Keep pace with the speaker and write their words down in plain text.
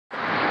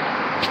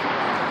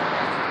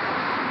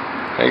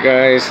Hey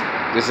guys,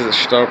 this is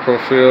Star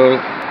Profile.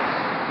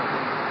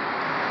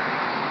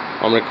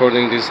 I'm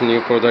recording this new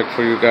product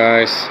for you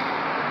guys.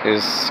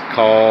 It's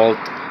called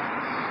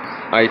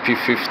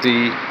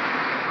IP-50.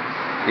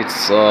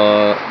 It's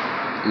a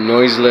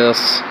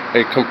noiseless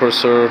air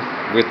compressor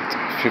with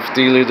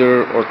 50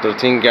 liter or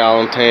 13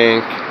 gallon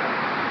tank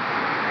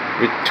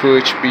with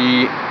 2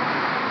 HP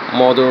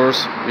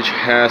motors, which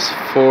has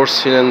 4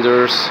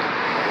 cylinders,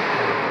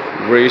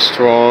 very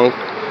strong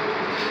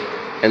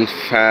and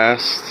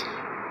fast.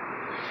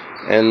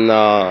 And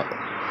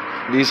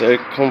this air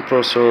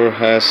compressor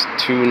has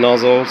 2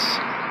 nozzles.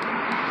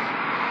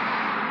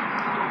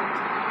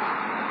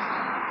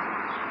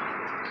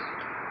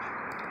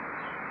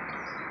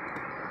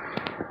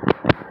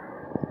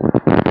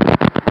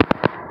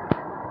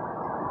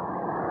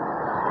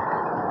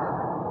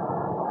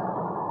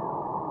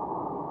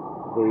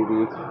 Very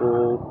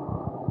beautiful.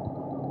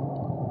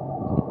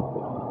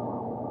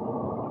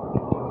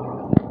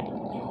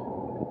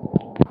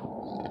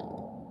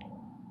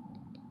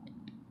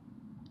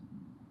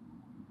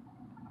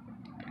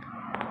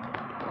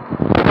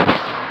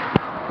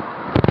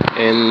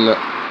 And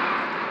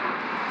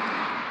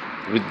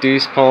with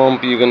this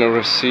pump you're gonna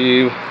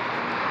receive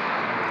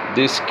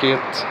this kit,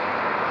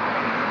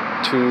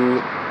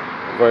 2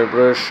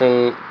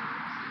 vibration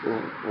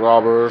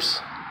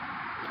rubbers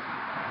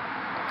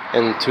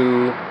and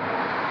 2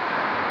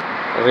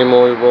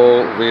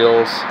 removable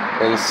wheels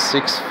and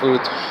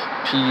 6-foot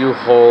PU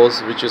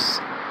hose, which is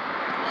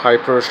high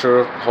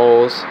pressure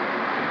hose,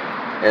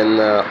 and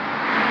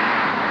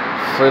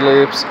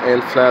Phillips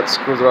and flat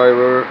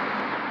screwdriver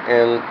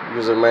and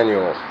user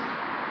manual.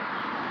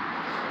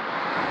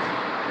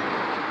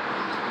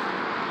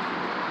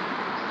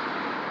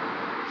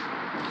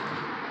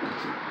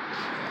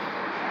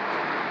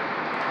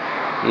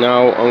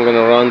 Now I'm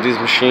gonna run this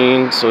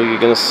machine, so you're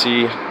gonna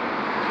see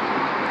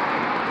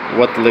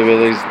what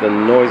level is the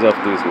noise of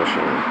this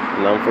machine.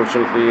 And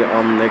unfortunately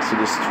I'm next to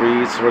the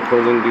streets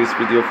recording this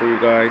video for you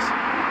guys,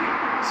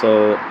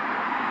 so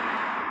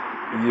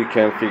you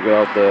can figure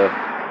out the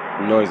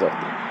noise of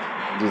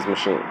this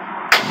machine.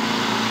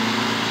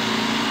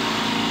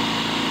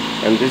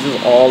 And this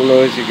is all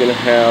noise you're gonna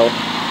have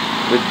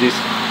with this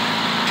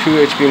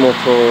 2 HP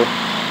motor,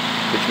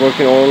 which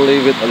working only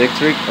with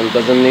electric and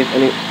doesn't need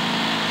any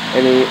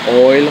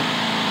oil.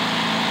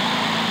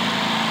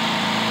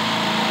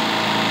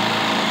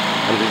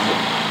 And this is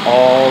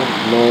all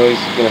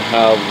noise you're gonna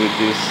have with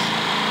this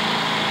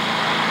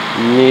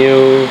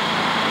new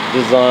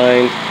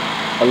designed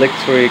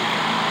electric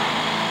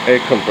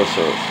air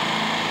compressors.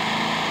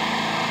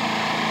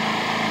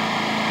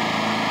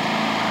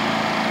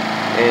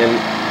 And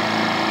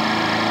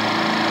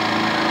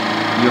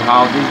you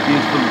have this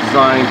beautiful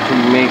design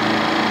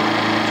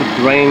to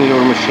drain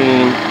your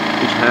machine,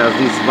 which has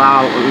this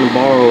valve on the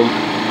bottom.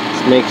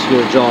 This makes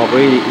your job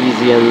really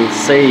easy and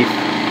safe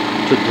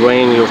to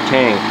drain your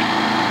tank.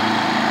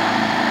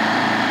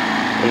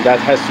 And that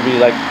has to be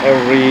like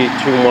every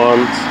 2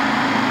 months.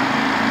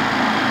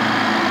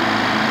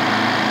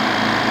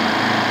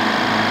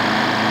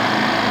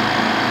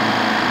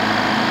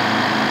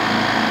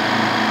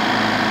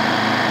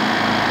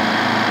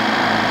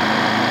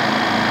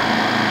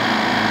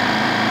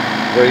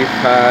 Very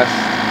fast.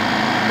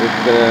 It's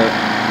gonna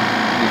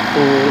be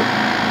full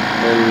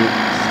and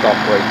stop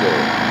right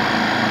there.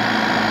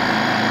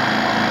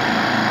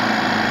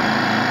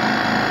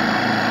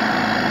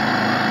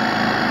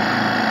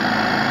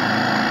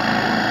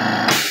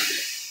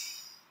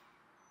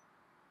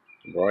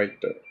 Right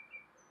there.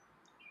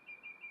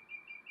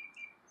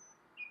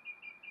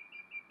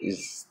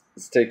 It's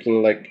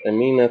taking like a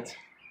minute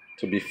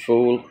to be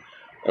full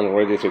and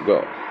ready to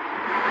go.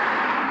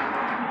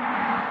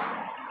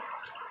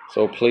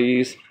 So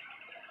please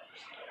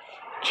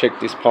check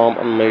this pump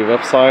on my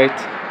website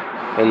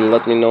and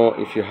let me know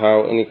if you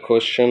have any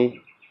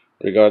question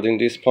regarding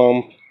this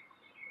pump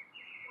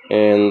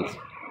and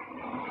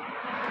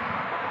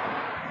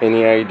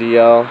any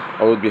idea.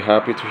 I would be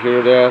happy to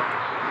hear that.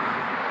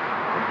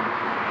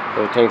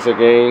 So thanks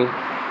again.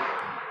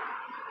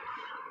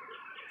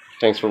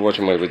 Thanks for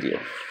watching my video.